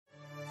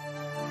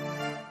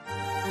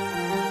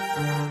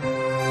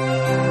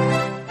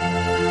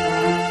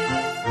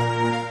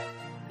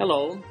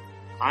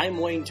I'm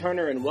Wayne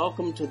Turner, and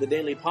welcome to the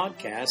daily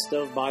podcast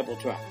of Bible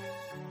Track.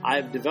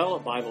 I've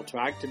developed Bible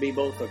Track to be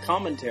both a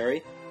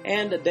commentary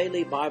and a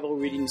daily Bible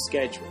reading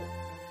schedule.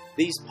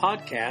 These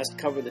podcasts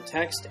cover the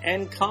text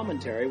and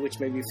commentary,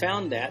 which may be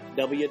found at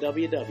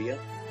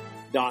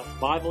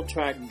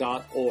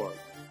www.bibletrack.org.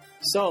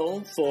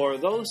 So, for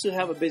those who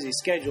have a busy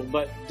schedule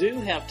but do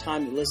have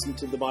time to listen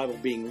to the Bible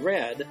being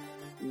read,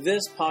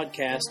 this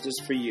podcast is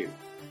for you.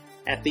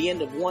 At the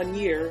end of 1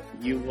 year,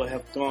 you will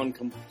have gone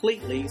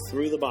completely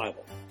through the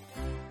Bible.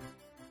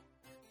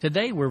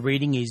 Today we're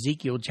reading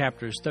Ezekiel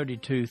chapters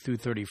 32 through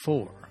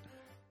 34.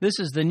 This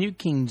is the New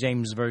King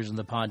James Version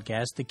of the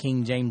podcast. The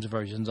King James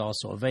Version is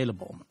also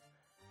available.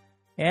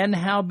 And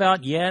how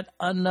about yet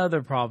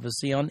another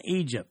prophecy on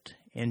Egypt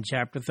in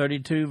chapter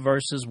 32,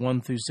 verses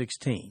 1 through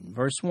 16.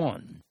 Verse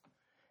 1.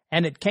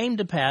 And it came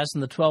to pass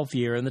in the 12th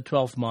year, in the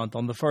 12th month,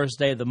 on the first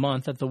day of the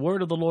month, that the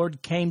word of the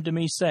Lord came to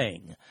me,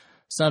 saying,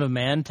 Son of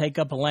man, take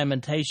up a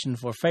lamentation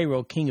for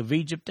Pharaoh king of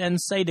Egypt,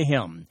 and say to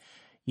him,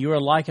 You are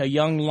like a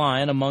young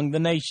lion among the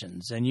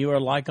nations, and you are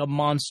like a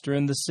monster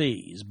in the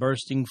seas,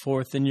 bursting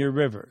forth in your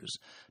rivers,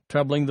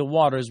 troubling the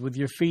waters with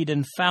your feet,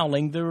 and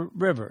fouling the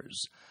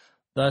rivers.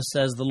 Thus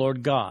says the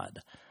Lord God,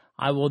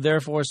 I will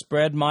therefore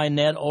spread my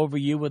net over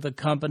you with a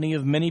company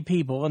of many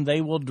people, and they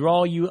will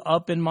draw you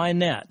up in my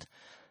net.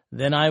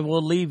 Then I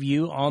will leave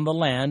you on the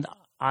land,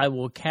 I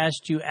will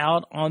cast you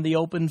out on the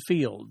open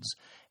fields,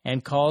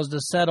 and cause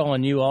to settle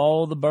on you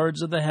all the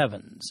birds of the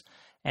heavens.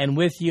 And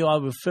with you I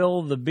will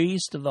fill the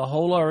beast of the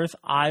whole earth.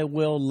 I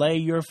will lay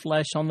your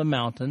flesh on the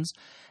mountains,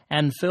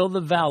 and fill the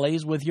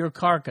valleys with your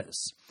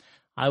carcass.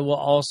 I will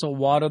also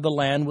water the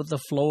land with the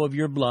flow of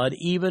your blood,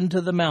 even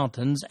to the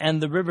mountains, and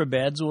the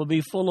riverbeds will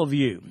be full of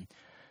you.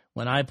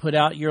 When I put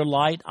out your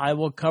light, I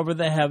will cover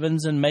the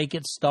heavens and make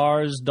its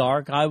stars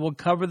dark. I will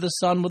cover the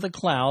sun with a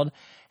cloud,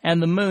 and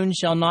the moon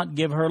shall not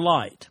give her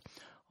light.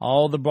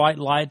 All the bright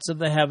lights of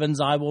the heavens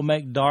I will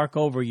make dark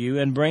over you,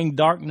 and bring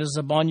darkness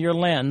upon your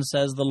land,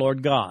 says the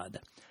Lord God.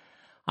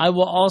 I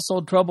will also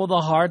trouble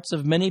the hearts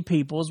of many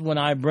peoples when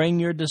I bring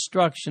your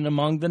destruction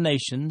among the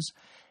nations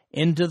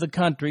into the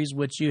countries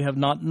which you have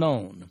not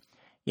known.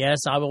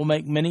 Yes, I will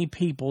make many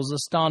peoples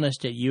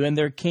astonished at you, and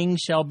their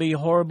kings shall be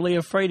horribly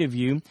afraid of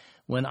you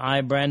when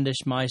I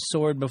brandish my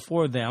sword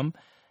before them,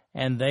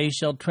 and they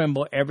shall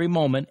tremble every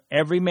moment,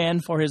 every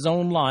man for his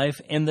own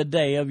life in the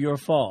day of your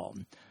fall.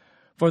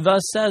 For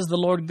thus says the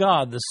Lord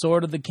God, the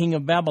sword of the king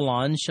of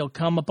Babylon shall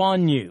come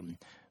upon you.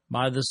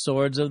 By the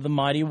swords of the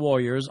mighty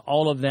warriors,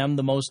 all of them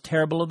the most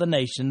terrible of the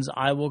nations,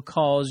 I will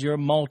cause your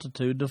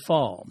multitude to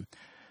fall.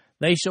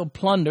 They shall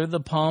plunder the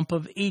pomp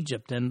of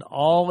Egypt, and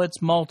all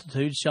its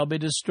multitude shall be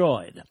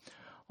destroyed.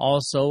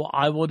 Also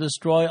I will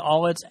destroy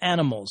all its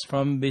animals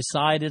from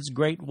beside its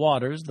great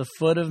waters. The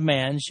foot of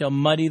man shall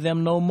muddy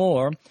them no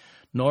more,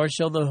 nor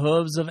shall the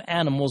hooves of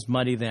animals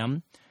muddy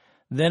them.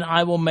 Then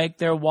I will make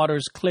their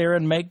waters clear,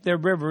 and make their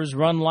rivers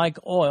run like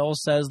oil,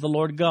 says the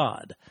Lord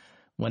God.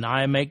 When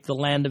I make the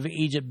land of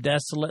Egypt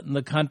desolate, and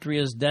the country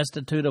is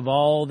destitute of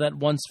all that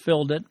once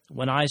filled it,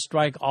 when I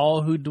strike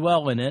all who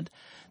dwell in it,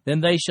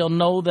 then they shall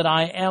know that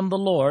I am the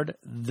Lord.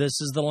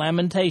 This is the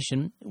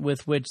lamentation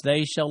with which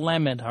they shall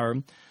lament her.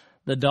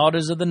 The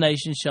daughters of the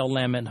nations shall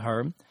lament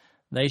her.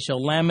 They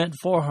shall lament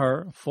for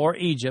her, for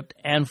Egypt,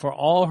 and for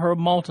all her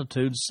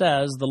multitude,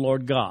 says the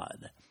Lord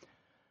God.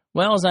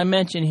 Well, as I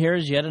mentioned, here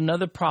is yet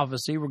another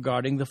prophecy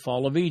regarding the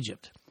fall of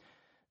Egypt.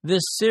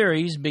 This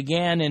series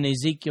began in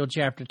Ezekiel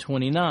chapter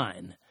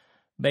 29.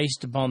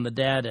 Based upon the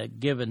data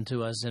given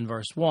to us in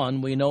verse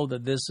 1, we know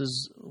that this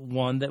is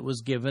one that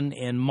was given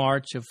in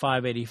March of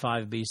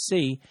 585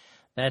 BC.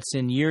 That's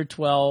in year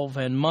 12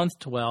 and month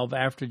 12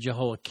 after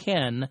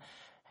Jehoiakim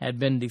had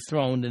been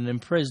dethroned and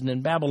imprisoned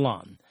in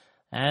Babylon.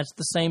 That's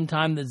the same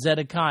time that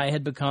Zedekiah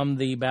had become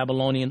the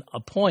Babylonian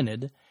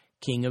appointed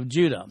king of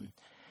Judah.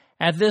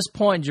 At this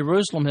point,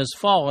 Jerusalem has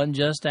fallen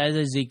just as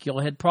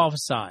Ezekiel had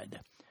prophesied.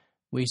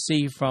 We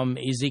see from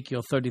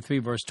Ezekiel 33,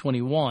 verse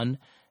 21,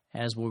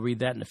 as we'll read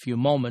that in a few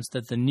moments,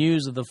 that the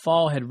news of the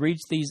fall had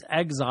reached these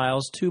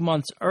exiles 2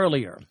 months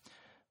earlier.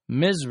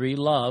 Misery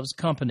loves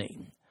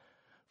company.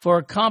 For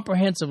a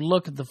comprehensive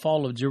look at the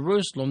fall of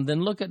Jerusalem,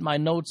 then look at my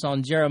notes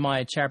on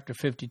Jeremiah chapter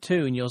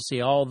 52, and you'll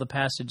see all the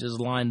passages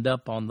lined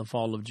up on the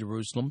fall of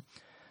Jerusalem.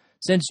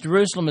 Since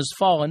Jerusalem has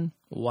fallen,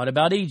 what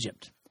about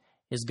Egypt?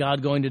 Is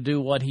God going to do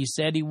what he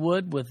said he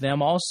would with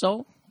them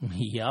also?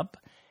 Yup.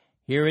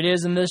 Here it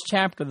is in this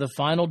chapter, the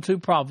final two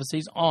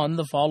prophecies on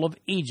the fall of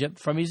Egypt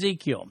from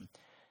Ezekiel.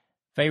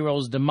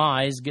 Pharaoh's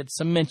demise gets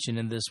some mention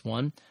in this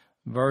one.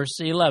 Verse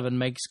 11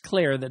 makes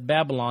clear that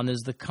Babylon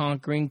is the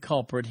conquering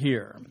culprit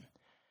here.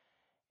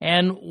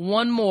 And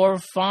one more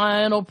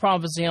final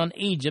prophecy on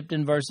Egypt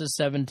in verses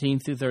 17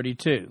 through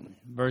 32.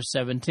 Verse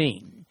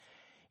 17.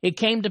 It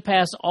came to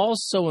pass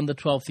also in the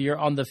 12th year,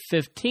 on the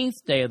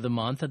 15th day of the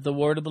month, that the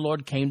word of the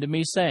Lord came to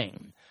me,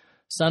 saying,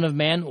 Son of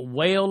man,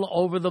 wail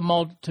over the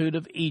multitude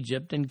of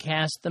Egypt, and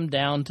cast them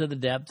down to the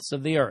depths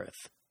of the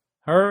earth.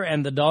 Her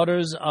and the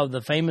daughters of the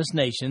famous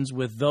nations,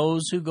 with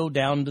those who go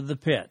down to the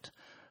pit.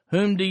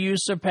 Whom do you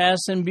surpass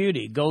in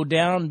beauty? Go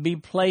down, be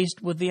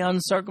placed with the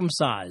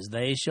uncircumcised.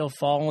 They shall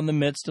fall in the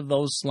midst of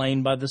those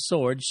slain by the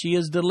sword. She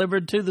is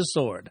delivered to the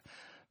sword,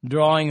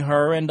 drawing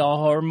her and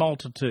all her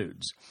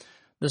multitudes.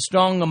 The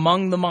strong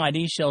among the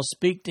mighty shall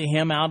speak to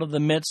him out of the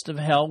midst of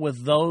hell.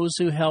 With those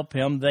who help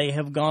him they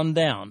have gone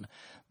down.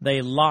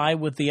 They lie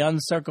with the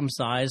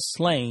uncircumcised,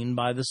 slain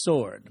by the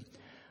sword.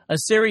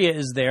 Assyria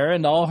is there,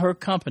 and all her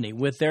company,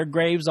 with their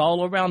graves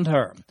all around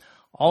her.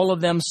 All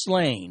of them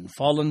slain,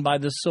 fallen by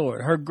the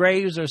sword. Her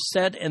graves are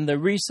set in the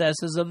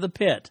recesses of the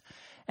pit,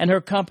 and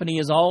her company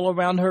is all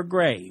around her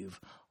grave.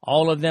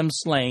 All of them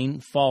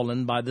slain,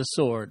 fallen by the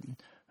sword,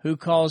 who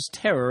cause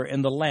terror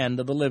in the land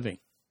of the living.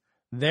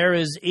 There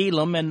is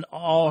Elam and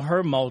all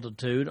her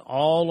multitude,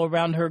 all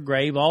around her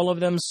grave, all of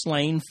them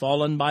slain,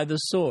 fallen by the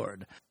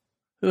sword,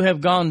 who have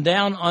gone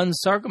down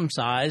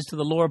uncircumcised to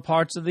the lower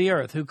parts of the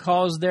earth, who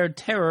cause their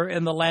terror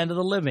in the land of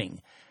the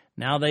living.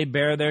 Now they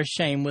bear their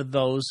shame with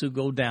those who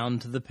go down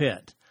to the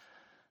pit.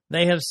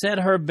 They have set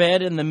her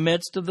bed in the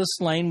midst of the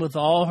slain with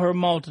all her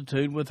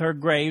multitude, with her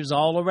graves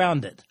all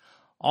around it.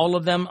 All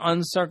of them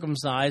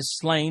uncircumcised,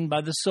 slain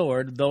by the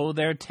sword, though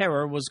their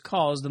terror was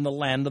caused in the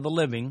land of the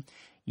living.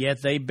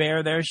 Yet they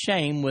bear their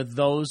shame with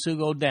those who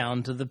go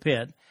down to the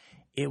pit.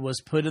 It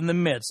was put in the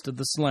midst of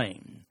the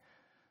slain.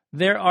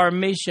 There are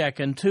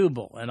Meshach and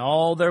Tubal, and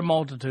all their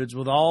multitudes,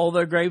 with all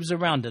their graves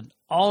around it,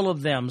 all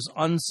of them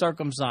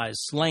uncircumcised,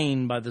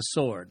 slain by the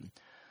sword.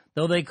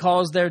 Though they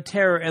cause their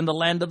terror in the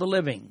land of the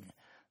living,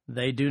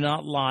 they do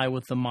not lie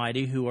with the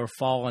mighty who are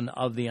fallen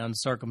of the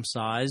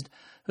uncircumcised,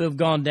 who have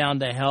gone down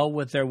to hell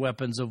with their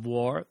weapons of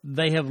war.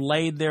 They have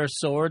laid their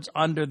swords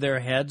under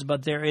their heads,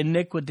 but their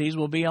iniquities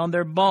will be on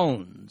their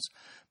bones,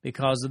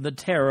 because of the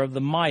terror of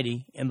the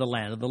mighty in the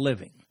land of the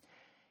living.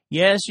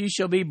 Yes, you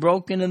shall be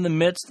broken in the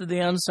midst of the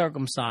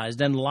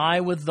uncircumcised, and lie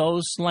with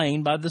those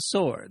slain by the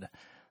sword.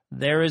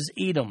 There is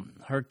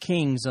Edom, her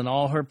kings and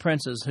all her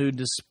princes, who,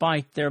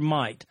 despite their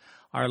might,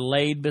 are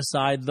laid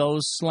beside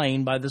those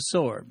slain by the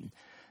sword.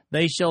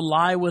 They shall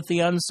lie with the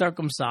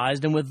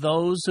uncircumcised, and with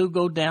those who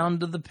go down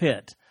to the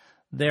pit.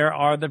 There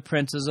are the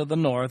princes of the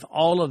north,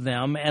 all of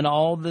them, and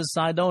all the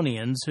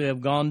Sidonians who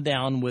have gone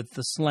down with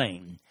the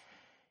slain.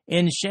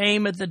 In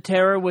shame at the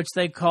terror which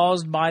they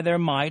caused by their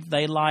might,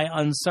 they lie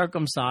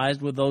uncircumcised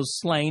with those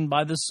slain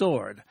by the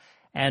sword,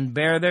 and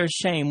bear their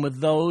shame with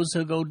those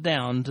who go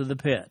down to the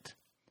pit.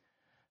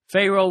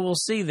 Pharaoh will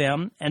see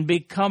them, and be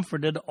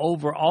comforted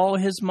over all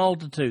his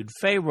multitude,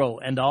 Pharaoh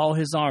and all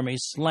his army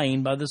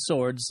slain by the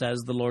sword, says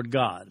the Lord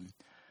God.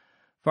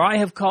 For I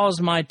have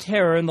caused my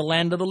terror in the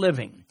land of the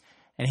living,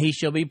 and he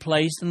shall be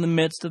placed in the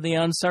midst of the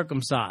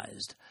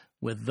uncircumcised,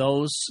 with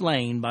those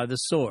slain by the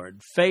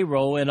sword,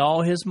 Pharaoh and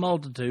all his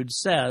multitude,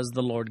 says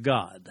the Lord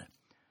God.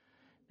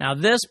 Now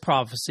this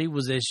prophecy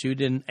was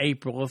issued in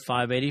April of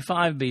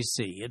 585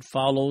 BC. It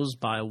follows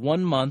by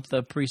 1 month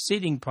the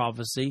preceding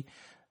prophecy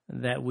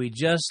that we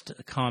just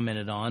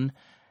commented on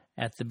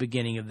at the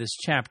beginning of this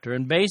chapter,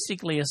 and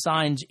basically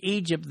assigns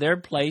Egypt their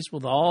place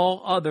with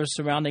all other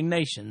surrounding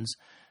nations,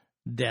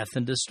 death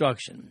and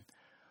destruction.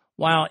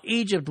 While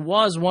Egypt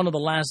was one of the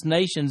last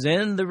nations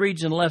in the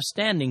region left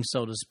standing,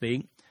 so to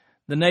speak,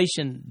 the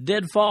nation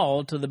did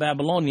fall to the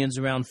Babylonians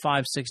around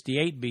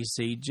 568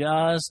 BC,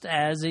 just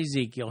as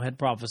Ezekiel had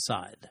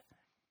prophesied.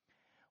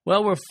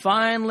 Well, we're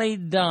finally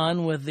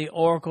done with the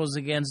oracles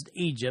against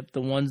Egypt,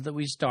 the ones that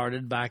we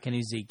started back in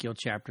Ezekiel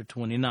chapter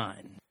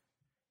 29.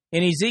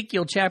 In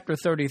Ezekiel chapter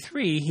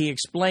 33, he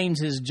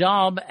explains his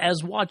job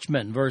as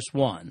watchman, verse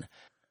 1.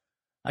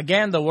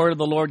 Again, the word of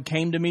the Lord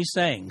came to me,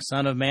 saying,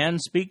 Son of man,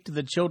 speak to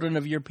the children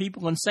of your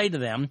people, and say to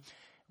them,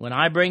 When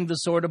I bring the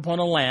sword upon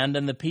a land,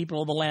 and the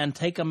people of the land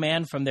take a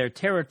man from their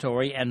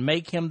territory, and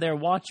make him their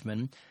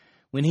watchman,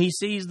 when he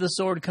sees the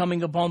sword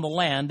coming upon the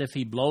land, if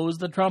he blows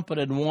the trumpet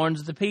and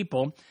warns the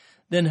people,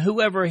 then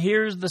whoever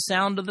hears the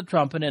sound of the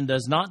trumpet and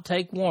does not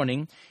take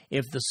warning,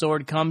 if the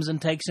sword comes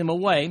and takes him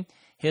away,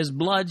 his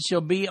blood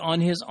shall be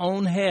on his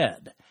own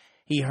head.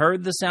 He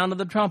heard the sound of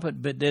the trumpet,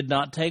 but did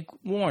not take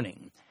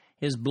warning.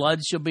 His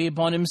blood shall be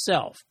upon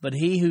himself, but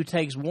he who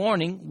takes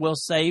warning will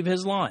save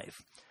his life.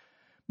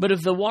 But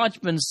if the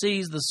watchman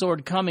sees the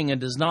sword coming and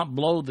does not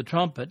blow the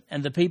trumpet,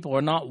 and the people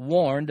are not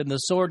warned, and the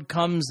sword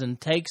comes and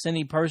takes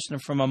any person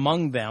from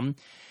among them,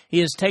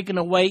 he is taken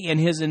away in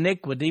his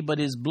iniquity, but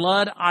his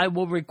blood I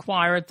will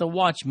require at the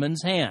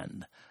watchman's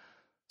hand.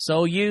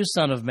 So you,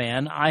 son of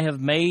man, I have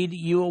made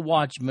you a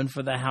watchman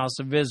for the house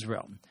of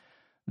Israel.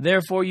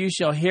 Therefore you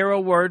shall hear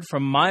a word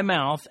from my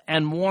mouth,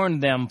 and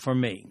warn them for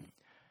me.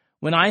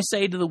 When I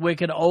say to the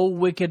wicked, O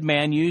wicked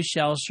man, you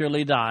shall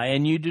surely die,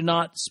 and you do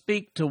not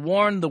speak to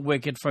warn the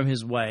wicked from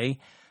his way,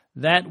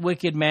 that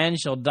wicked man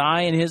shall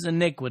die in his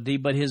iniquity,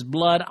 but his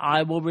blood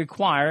I will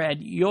require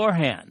at your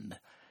hand.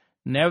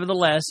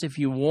 Nevertheless, if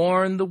you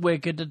warn the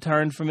wicked to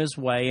turn from his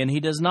way, and he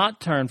does not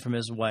turn from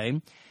his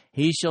way,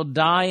 he shall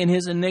die in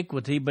his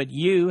iniquity, but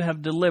you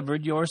have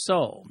delivered your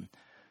soul.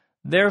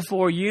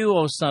 Therefore you,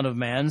 O son of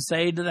man,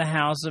 say to the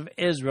house of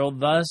Israel,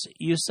 Thus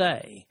you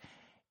say,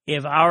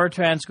 If our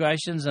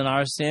transgressions and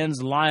our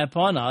sins lie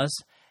upon us,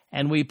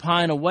 and we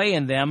pine away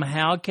in them,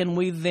 how can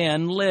we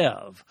then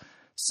live?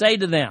 Say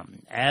to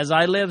them, As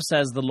I live,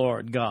 says the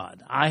Lord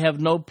God, I have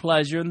no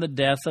pleasure in the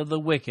death of the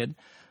wicked,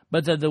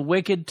 but that the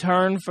wicked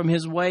turn from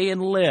his way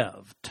and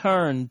live.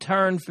 Turn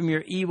from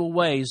your evil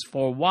ways,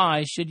 for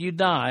why should you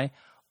die,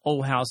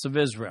 O house of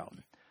Israel?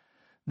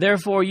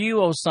 Therefore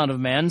you, O son of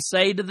man,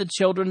 say to the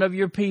children of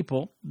your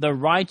people, The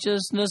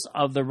righteousness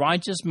of the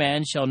righteous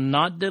man shall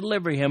not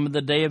deliver him in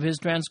the day of his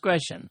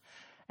transgression.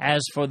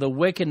 As for the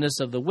wickedness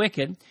of the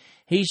wicked,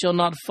 he shall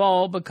not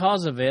fall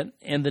because of it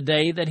in the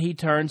day that he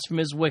turns from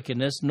his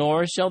wickedness,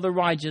 nor shall the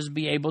righteous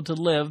be able to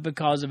live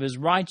because of his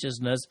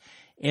righteousness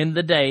in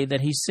the day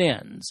that he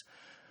sins.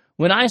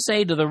 When I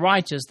say to the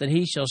righteous that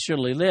he shall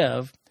surely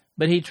live,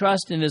 but he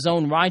trusts in his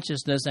own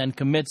righteousness and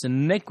commits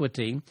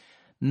iniquity,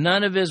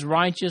 none of his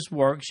righteous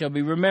work shall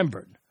be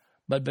remembered,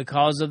 but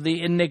because of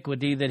the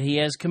iniquity that he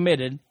has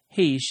committed,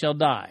 he shall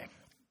die.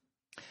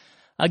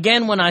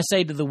 Again, when I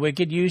say to the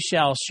wicked, You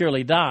shall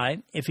surely die,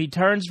 if he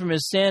turns from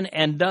his sin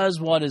and does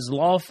what is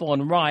lawful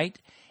and right,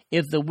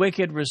 if the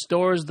wicked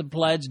restores the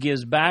pledge,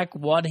 gives back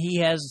what he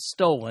has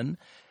stolen,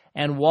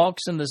 and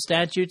walks in the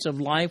statutes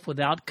of life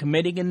without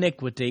committing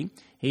iniquity,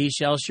 he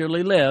shall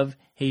surely live,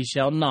 he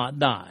shall not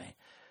die.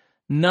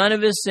 None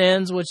of his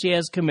sins which he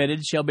has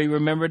committed shall be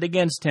remembered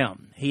against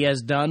him. He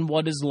has done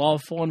what is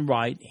lawful and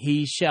right,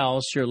 he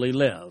shall surely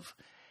live.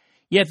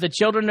 Yet the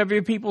children of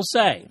your people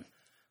say,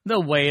 The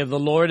way of the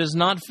Lord is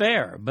not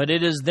fair, but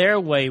it is their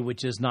way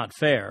which is not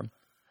fair.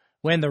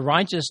 When the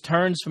righteous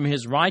turns from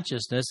his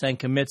righteousness and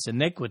commits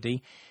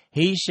iniquity,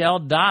 he shall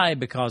die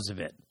because of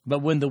it.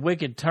 But when the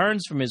wicked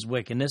turns from his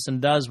wickedness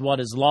and does what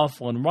is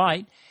lawful and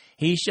right,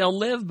 he shall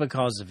live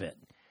because of it.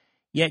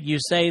 Yet you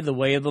say, The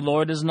way of the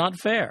Lord is not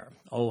fair.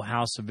 O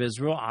house of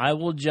Israel, I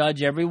will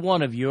judge every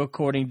one of you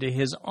according to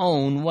his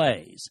own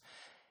ways.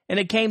 And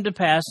it came to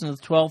pass in the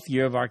 12th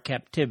year of our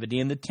captivity,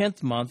 in the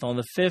 10th month, on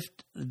the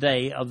 5th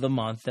day of the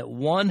month, that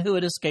one who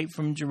had escaped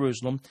from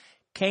Jerusalem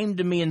came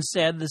to me and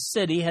said, The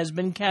city has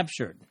been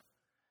captured.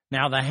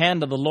 Now the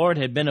hand of the Lord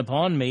had been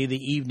upon me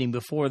the evening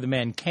before the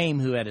man came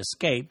who had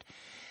escaped,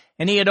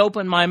 and he had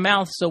opened my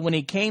mouth, so when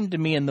he came to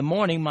me in the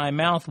morning, my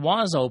mouth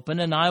was open,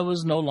 and I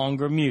was no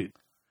longer mute.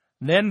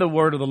 Then the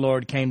word of the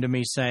Lord came to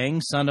me,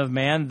 saying, Son of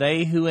man,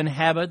 they who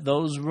inhabit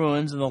those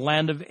ruins in the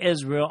land of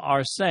Israel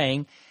are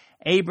saying,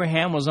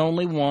 Abraham was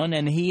only one,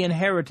 and he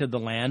inherited the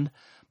land,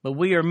 but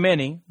we are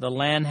many. The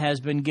land has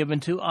been given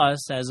to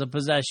us as a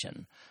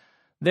possession.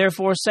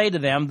 Therefore say to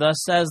them,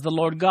 Thus says the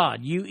Lord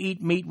God, You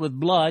eat meat with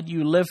blood,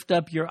 you lift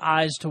up your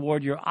eyes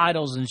toward your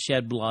idols and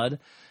shed blood.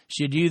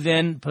 Should you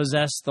then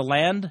possess the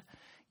land?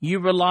 You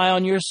rely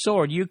on your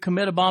sword, you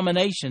commit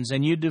abominations,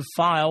 and you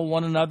defile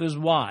one another's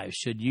wives.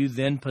 Should you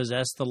then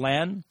possess the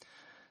land?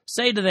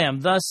 Say to them,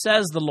 Thus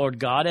says the Lord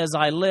God, As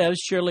I live,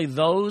 surely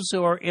those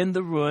who are in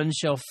the ruins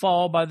shall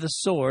fall by the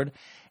sword,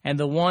 and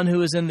the one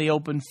who is in the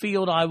open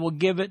field I will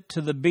give it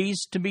to the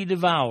beast to be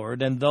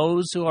devoured, and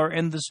those who are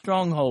in the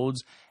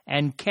strongholds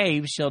and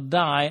caves shall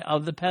die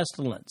of the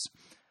pestilence.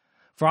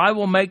 For I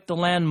will make the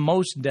land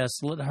most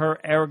desolate, her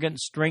arrogant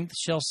strength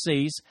shall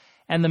cease,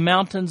 and the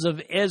mountains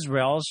of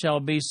Israel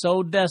shall be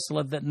so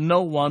desolate that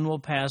no one will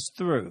pass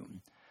through.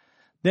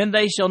 Then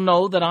they shall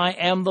know that I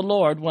am the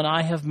Lord, when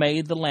I have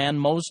made the land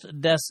most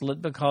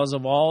desolate because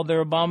of all their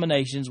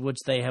abominations which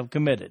they have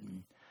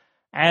committed.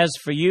 As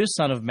for you,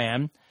 son of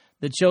man,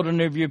 the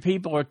children of your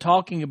people are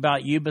talking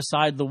about you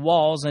beside the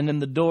walls and in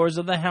the doors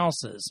of the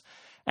houses.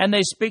 And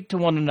they speak to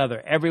one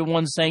another, every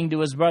one saying to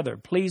his brother,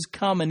 Please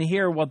come and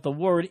hear what the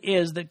word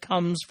is that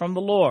comes from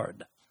the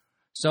Lord.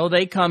 So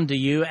they come to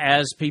you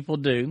as people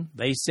do.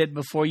 They sit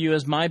before you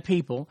as my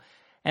people,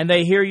 and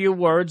they hear your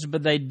words,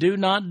 but they do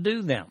not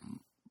do them.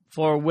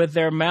 For with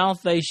their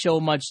mouth they show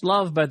much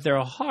love, but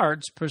their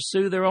hearts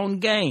pursue their own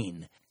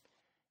gain.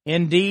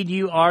 Indeed,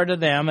 you are to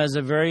them as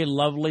a very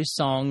lovely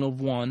song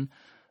of one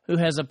who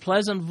has a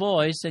pleasant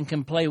voice and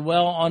can play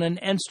well on an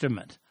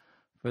instrument.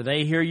 For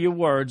they hear your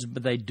words,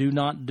 but they do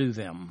not do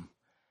them.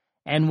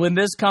 And when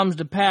this comes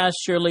to pass,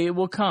 surely it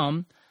will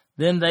come,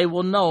 then they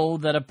will know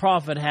that a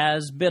prophet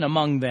has been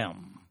among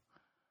them.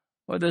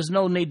 Well, there's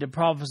no need to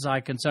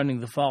prophesy concerning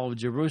the fall of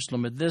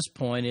Jerusalem at this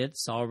point.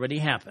 It's already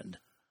happened.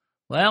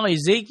 Well,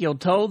 Ezekiel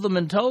told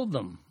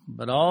them,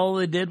 but all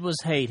they did was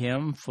hate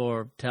him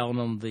for telling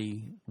them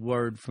the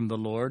word from the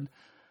Lord.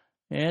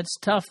 It's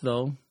tough,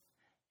 though.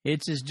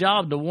 It's his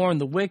job to warn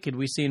the wicked,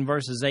 we see in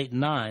verses 8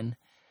 and 9.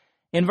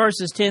 In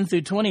verses 10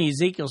 through 20,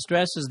 Ezekiel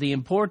stresses the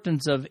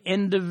importance of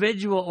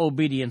individual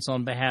obedience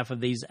on behalf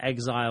of these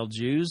exiled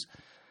Jews.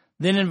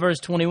 Then in verse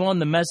 21,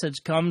 the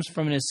message comes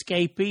from an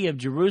escapee of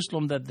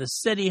Jerusalem that the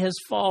city has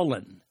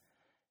fallen.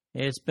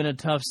 It's been a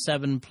tough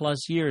 7+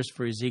 years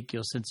for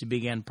Ezekiel since he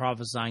began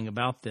prophesying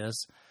about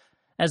this.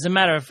 As a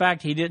matter of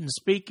fact, he didn't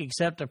speak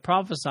except to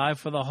prophesy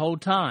for the whole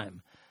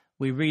time.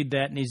 We read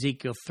that in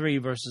Ezekiel 3,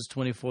 verses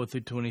 24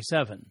 through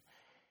 27.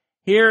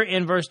 Here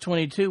in verse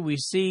 22, we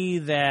see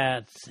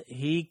that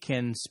he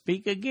can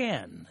speak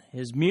again.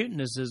 His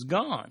muteness is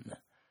gone.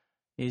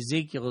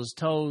 Ezekiel is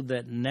told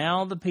that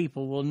now the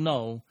people will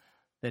know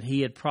that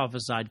he had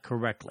prophesied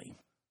correctly.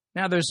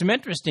 Now, there's some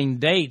interesting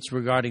dates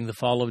regarding the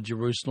fall of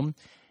Jerusalem.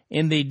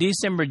 In the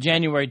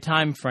December-January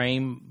time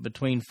frame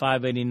between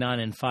 589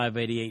 and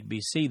 588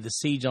 B.C., the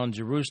siege on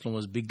Jerusalem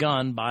was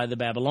begun by the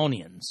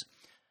Babylonians.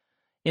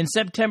 In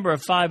September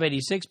of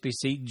 586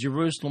 B.C.,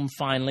 Jerusalem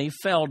finally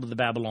fell to the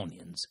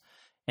Babylonians.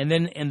 And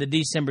then in the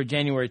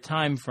December-January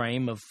time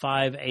frame of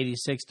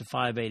 586 to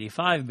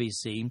 585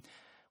 B.C.,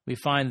 we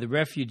find the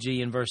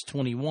refugee in verse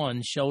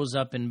 21 shows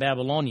up in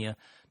Babylonia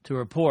to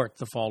report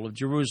the fall of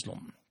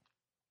Jerusalem.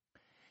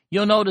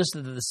 You'll notice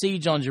that the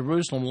siege on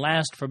Jerusalem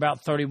lasted for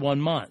about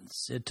 31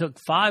 months. It took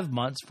 5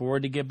 months for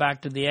it to get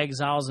back to the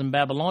exiles in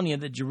Babylonia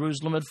that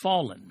Jerusalem had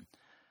fallen.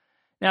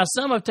 Now,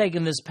 some have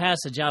taken this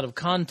passage out of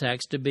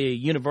context to be a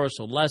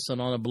universal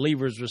lesson on a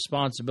believer's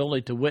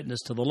responsibility to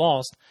witness to the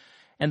lost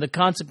and the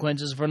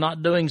consequences for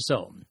not doing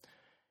so.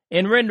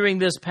 In rendering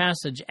this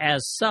passage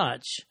as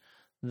such,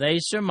 they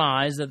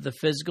surmise that the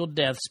physical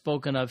death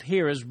spoken of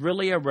here is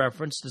really a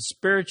reference to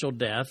spiritual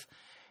death,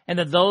 and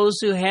that those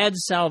who had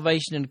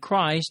salvation in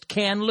Christ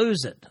can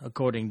lose it,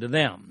 according to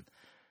them.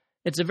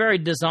 It's a very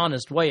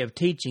dishonest way of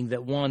teaching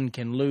that one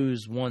can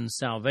lose one's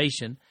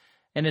salvation,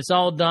 and it's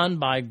all done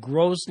by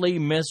grossly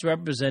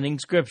misrepresenting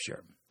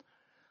Scripture.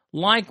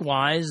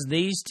 Likewise,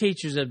 these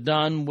teachers have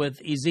done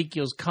with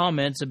Ezekiel's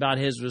comments about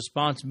his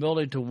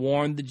responsibility to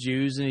warn the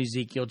Jews in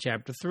Ezekiel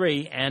chapter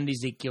 3 and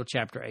Ezekiel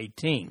chapter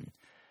 18.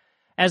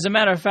 As a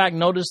matter of fact,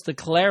 notice the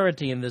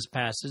clarity in this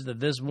passage that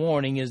this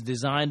warning is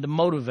designed to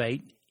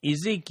motivate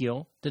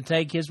Ezekiel to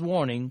take his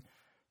warning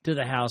to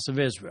the house of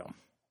Israel.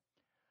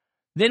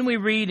 Then we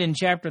read in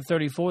chapter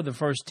 34, the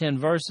first 10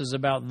 verses,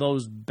 about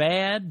those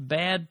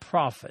bad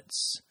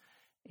prophets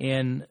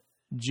in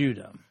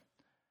Judah.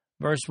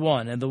 Verse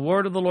 1, "And the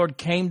word of the Lord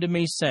came to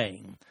me,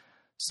 saying,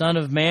 Son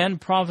of man,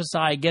 prophesy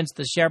against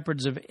the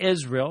shepherds of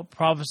Israel.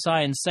 Prophesy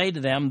and say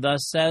to them,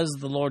 Thus says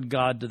the Lord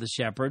God to the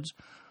shepherds,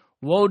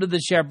 Woe to the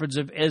shepherds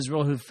of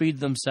Israel who feed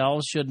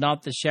themselves. Should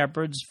not the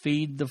shepherds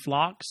feed the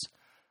flocks?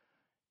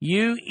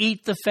 You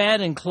eat the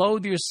fat and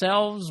clothe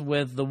yourselves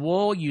with the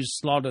wool. You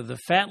slaughter the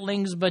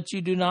fatlings, but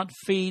you do not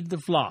feed the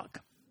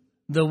flock.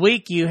 The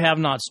weak you have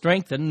not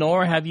strengthened,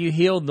 nor have you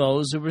healed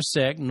those who were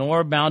sick,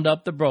 nor bound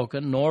up the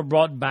broken, nor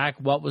brought back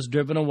what was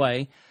driven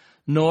away,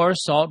 nor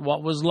sought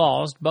what was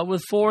lost, but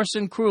with force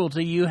and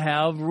cruelty you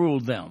have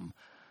ruled them.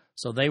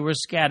 So they were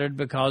scattered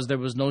because there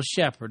was no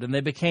shepherd, and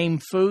they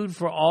became food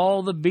for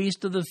all the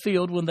beasts of the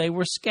field when they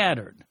were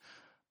scattered.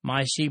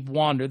 My sheep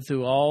wandered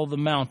through all the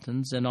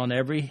mountains and on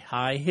every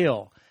high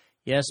hill.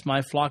 Yes,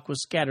 my flock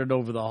was scattered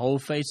over the whole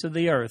face of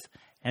the earth,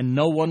 and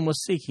no one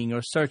was seeking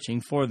or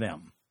searching for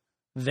them.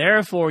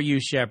 Therefore, you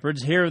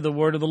shepherds, hear the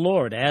word of the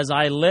Lord. As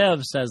I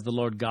live, says the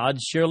Lord God,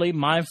 surely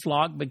my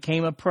flock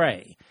became a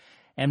prey,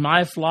 and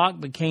my flock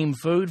became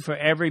food for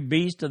every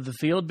beast of the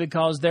field,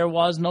 because there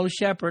was no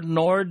shepherd,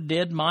 nor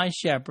did my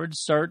shepherds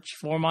search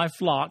for my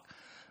flock,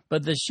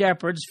 but the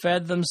shepherds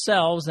fed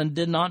themselves and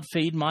did not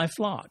feed my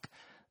flock.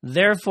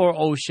 Therefore,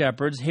 O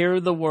shepherds, hear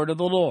the word of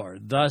the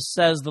Lord. Thus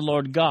says the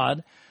Lord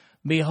God,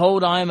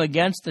 Behold, I am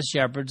against the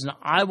shepherds, and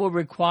I will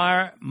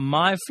require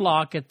my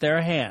flock at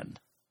their hand.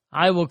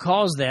 I will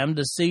cause them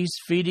to cease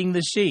feeding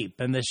the sheep,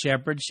 and the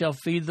shepherds shall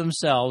feed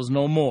themselves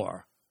no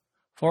more.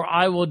 For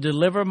I will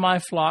deliver my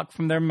flock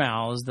from their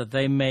mouths, that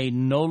they may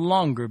no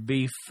longer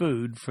be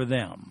food for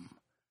them.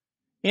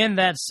 In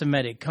that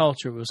Semitic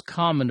culture, it was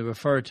common to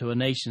refer to a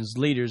nation's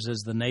leaders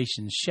as the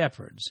nation's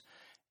shepherds.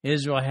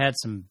 Israel had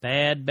some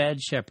bad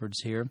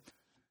shepherds here,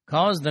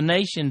 caused the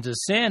nation to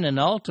sin and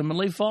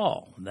ultimately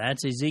fall.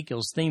 That's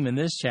Ezekiel's theme in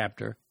this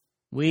chapter.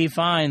 We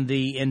find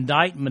the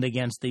indictment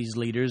against these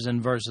leaders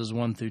in verses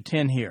 1 through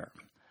 10 here.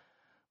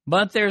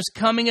 But there's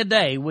coming a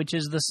day, which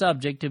is the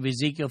subject of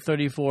Ezekiel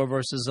 34,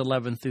 verses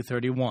 11 through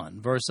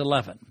 31. Verse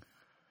 11,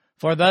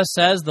 For thus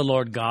says the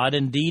Lord God,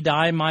 Indeed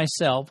I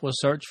myself will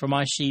search for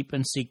my sheep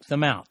and seek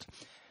them out.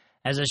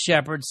 As a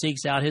shepherd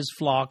seeks out his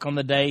flock on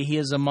the day he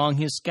is among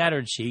his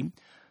scattered sheep,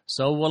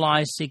 so will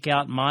I seek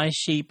out my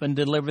sheep and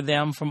deliver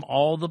them from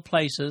all the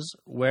places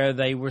where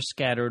they were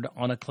scattered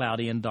on a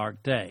cloudy and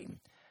dark day.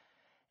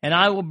 And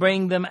I will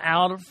bring them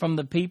out from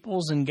the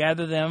peoples and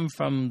gather them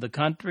from the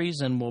countries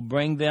and will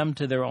bring them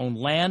to their own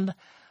land.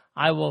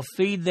 I will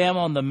feed them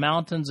on the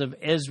mountains of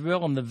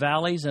Israel, in the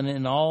valleys, and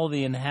in all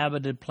the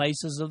inhabited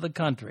places of the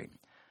country.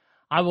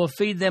 I will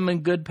feed them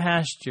in good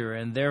pasture,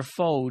 and their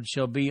fold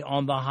shall be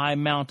on the high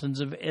mountains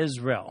of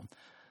Israel.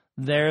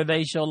 There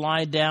they shall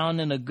lie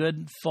down in a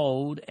good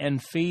fold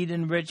and feed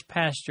in rich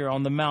pasture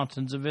on the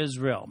mountains of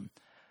Israel.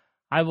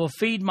 I will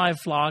feed my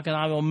flock, and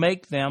I will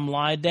make them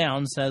lie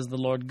down, says the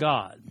Lord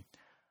God.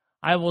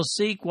 I will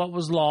seek what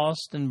was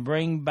lost and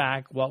bring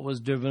back what was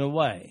driven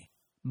away.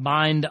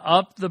 Bind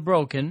up the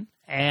broken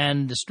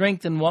and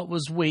strengthen what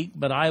was weak,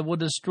 but I will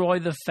destroy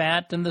the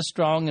fat and the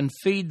strong and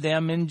feed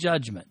them in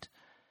judgment.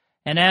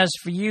 And as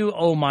for you,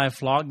 O my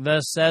flock,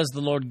 thus says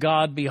the Lord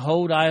God,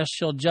 Behold, I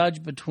shall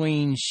judge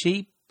between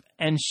sheep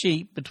and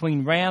sheep,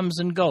 between rams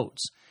and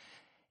goats.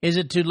 Is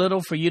it too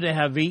little for you to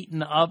have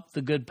eaten up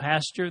the good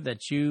pasture,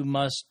 that you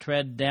must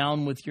tread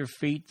down with your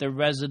feet the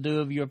residue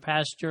of your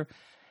pasture,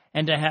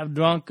 and to have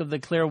drunk of the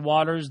clear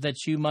waters,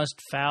 that you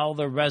must foul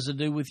the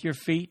residue with your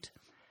feet?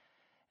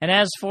 And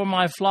as for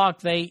my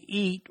flock, they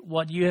eat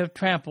what you have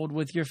trampled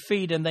with your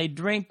feet, and they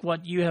drink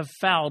what you have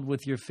fouled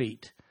with your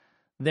feet.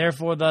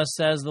 Therefore thus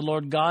says the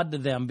Lord God to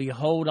them,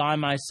 Behold, I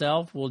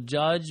myself will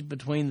judge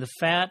between the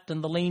fat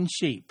and the lean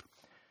sheep.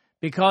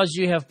 Because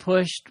you have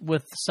pushed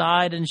with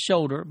side and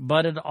shoulder,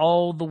 butted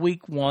all the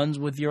weak ones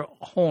with your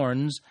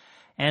horns,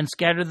 and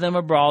scattered them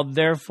abroad,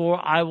 therefore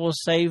I will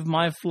save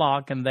my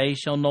flock, and they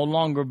shall no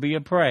longer be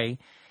a prey,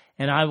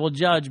 and I will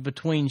judge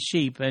between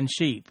sheep and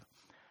sheep.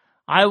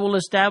 I will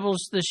establish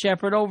the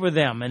shepherd over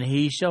them, and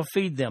he shall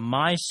feed them,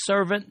 my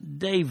servant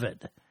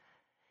David.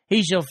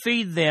 He shall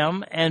feed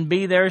them and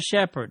be their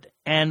shepherd,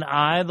 and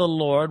I, the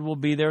Lord, will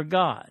be their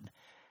God.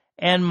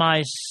 And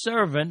my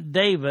servant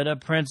David a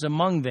prince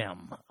among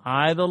them.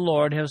 I, the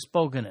Lord, have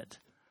spoken it.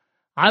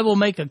 I will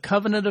make a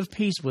covenant of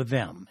peace with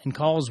them, and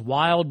cause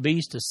wild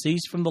beasts to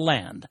cease from the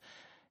land.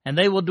 And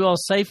they will dwell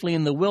safely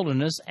in the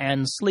wilderness,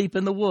 and sleep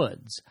in the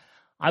woods.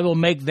 I will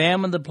make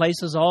them and the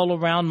places all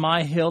around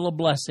my hill a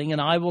blessing,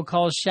 and I will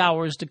cause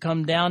showers to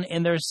come down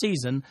in their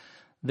season.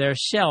 There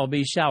shall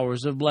be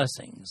showers of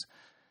blessings.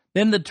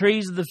 Then the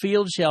trees of the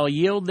field shall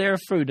yield their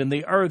fruit, and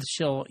the earth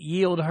shall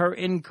yield her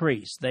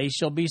increase. They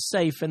shall be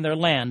safe in their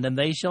land, and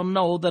they shall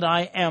know that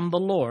I am the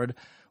Lord,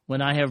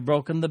 when I have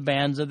broken the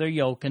bands of their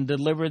yoke, and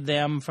delivered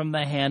them from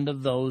the hand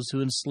of those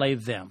who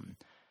enslave them.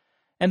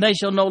 And they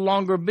shall no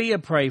longer be a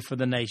prey for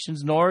the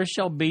nations, nor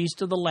shall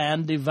beasts of the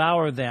land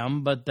devour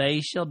them, but they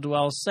shall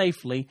dwell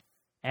safely,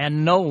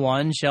 and no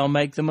one shall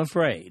make them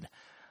afraid.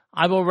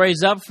 I will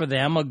raise up for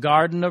them a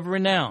garden of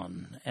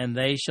renown, and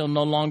they shall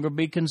no longer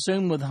be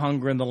consumed with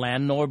hunger in the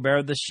land, nor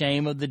bear the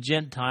shame of the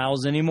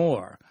Gentiles any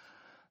more.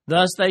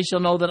 Thus they shall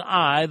know that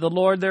I, the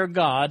Lord their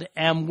God,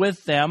 am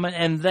with them,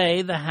 and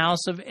they, the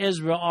house of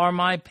Israel, are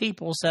my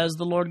people, says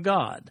the Lord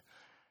God.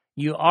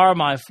 You are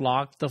my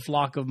flock, the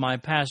flock of my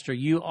pasture.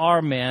 You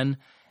are men,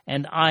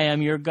 and I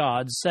am your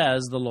God,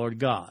 says the Lord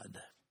God.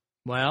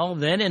 Well,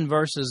 then in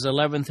verses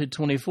 11 through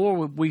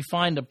 24, we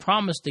find a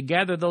promise to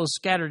gather those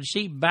scattered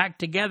sheep back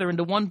together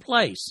into one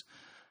place,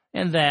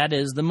 and that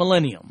is the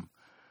millennium.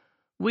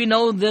 We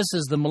know this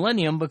is the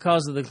millennium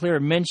because of the clear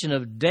mention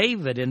of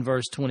David in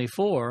verse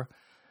 24.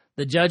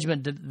 The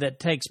judgment that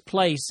takes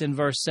place in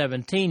verse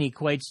 17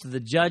 equates to the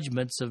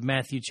judgments of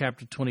Matthew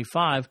chapter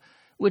 25,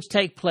 which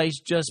take place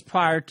just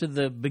prior to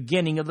the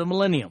beginning of the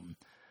millennium.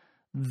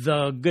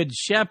 The Good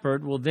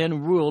Shepherd will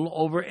then rule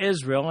over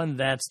Israel, and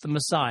that's the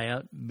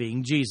Messiah,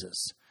 being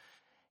Jesus.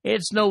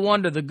 It's no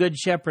wonder the Good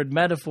Shepherd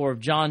metaphor of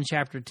John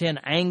chapter 10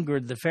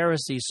 angered the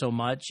Pharisees so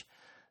much.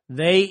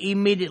 They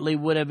immediately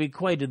would have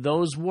equated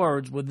those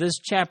words with this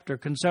chapter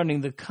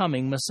concerning the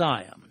coming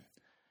Messiah.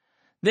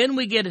 Then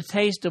we get a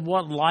taste of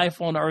what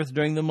life on earth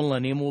during the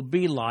millennium will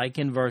be like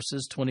in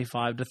verses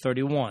 25 to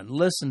 31.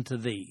 Listen to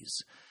these.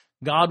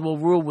 God will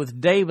rule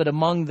with David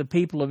among the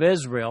people of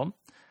Israel.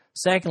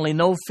 Secondly,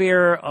 no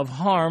fear of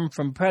harm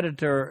from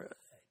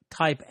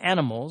predator-type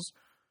animals.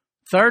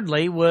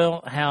 Thirdly,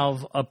 we'll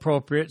have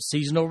appropriate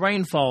seasonal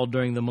rainfall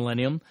during the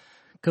millennium,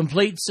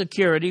 complete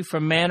security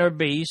from man or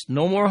beast,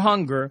 no more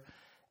hunger,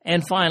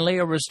 and finally,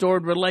 a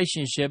restored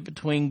relationship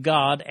between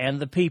God and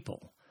the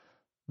people.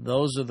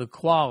 Those are the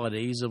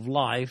qualities of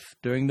life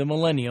during the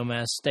millennium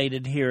as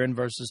stated here in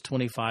verses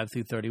 25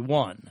 through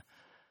 31.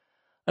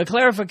 A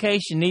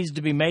clarification needs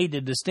to be made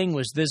to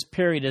distinguish this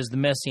period as the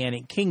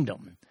Messianic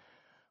kingdom.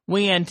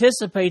 We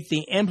anticipate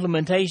the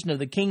implementation of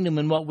the kingdom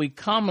in what we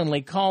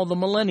commonly call the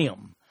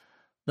millennium.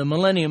 The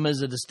millennium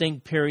is a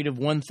distinct period of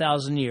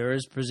 1,000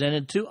 years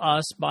presented to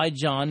us by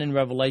John in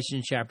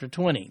Revelation chapter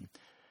 20.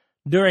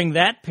 During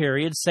that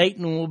period,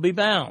 Satan will be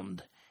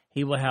bound.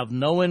 He will have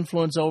no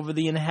influence over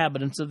the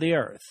inhabitants of the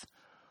earth.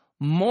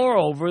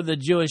 Moreover, the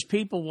Jewish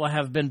people will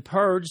have been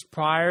purged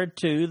prior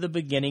to the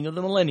beginning of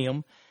the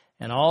millennium,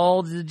 and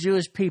all the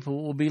Jewish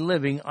people will be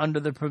living under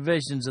the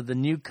provisions of the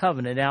new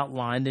covenant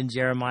outlined in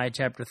Jeremiah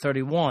chapter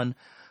 31,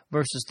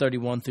 verses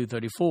 31 through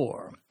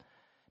 34.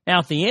 Now,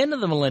 at the end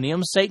of the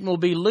millennium, Satan will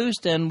be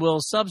loosed and will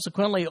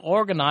subsequently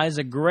organize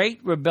a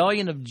great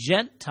rebellion of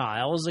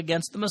Gentiles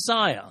against the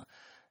Messiah.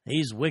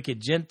 These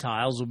wicked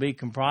Gentiles will be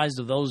comprised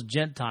of those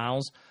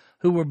Gentiles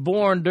who were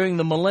born during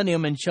the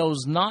millennium and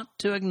chose not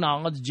to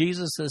acknowledge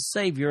Jesus as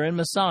Savior and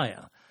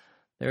Messiah.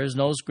 There is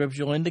no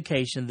scriptural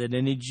indication that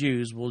any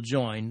Jews will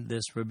join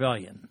this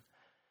rebellion.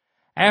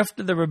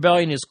 After the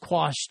rebellion is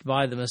quashed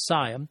by the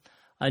Messiah,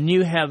 a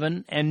new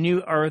heaven and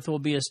new earth will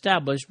be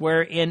established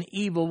wherein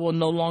evil will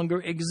no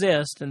longer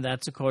exist, and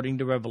that's according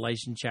to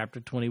Revelation chapter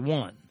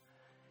 21.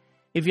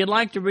 If you'd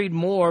like to read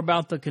more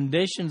about the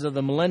conditions of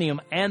the millennium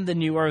and the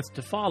new earth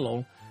to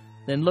follow,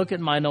 then look at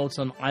my notes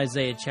on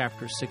Isaiah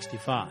chapter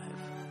 65.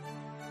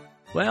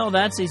 Well,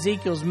 that's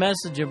Ezekiel's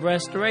message of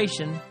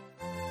restoration.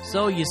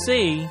 So you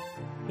see,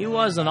 he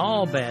wasn't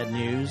all bad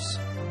news.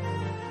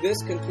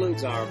 This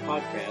concludes our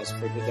podcast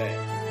for today.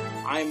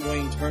 I'm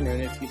Wayne Turner,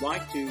 and if you'd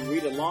like to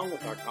read along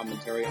with our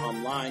commentary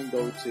online,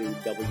 go to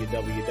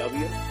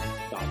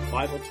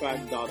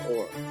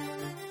www.bibletrack.org.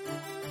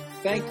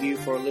 Thank you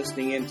for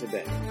listening in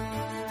today.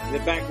 The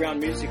background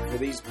music for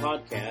these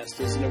podcasts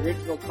is an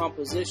original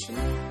composition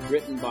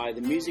written by the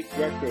music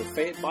director of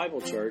Fayette Bible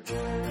Church,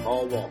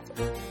 Paul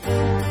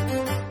Waltham.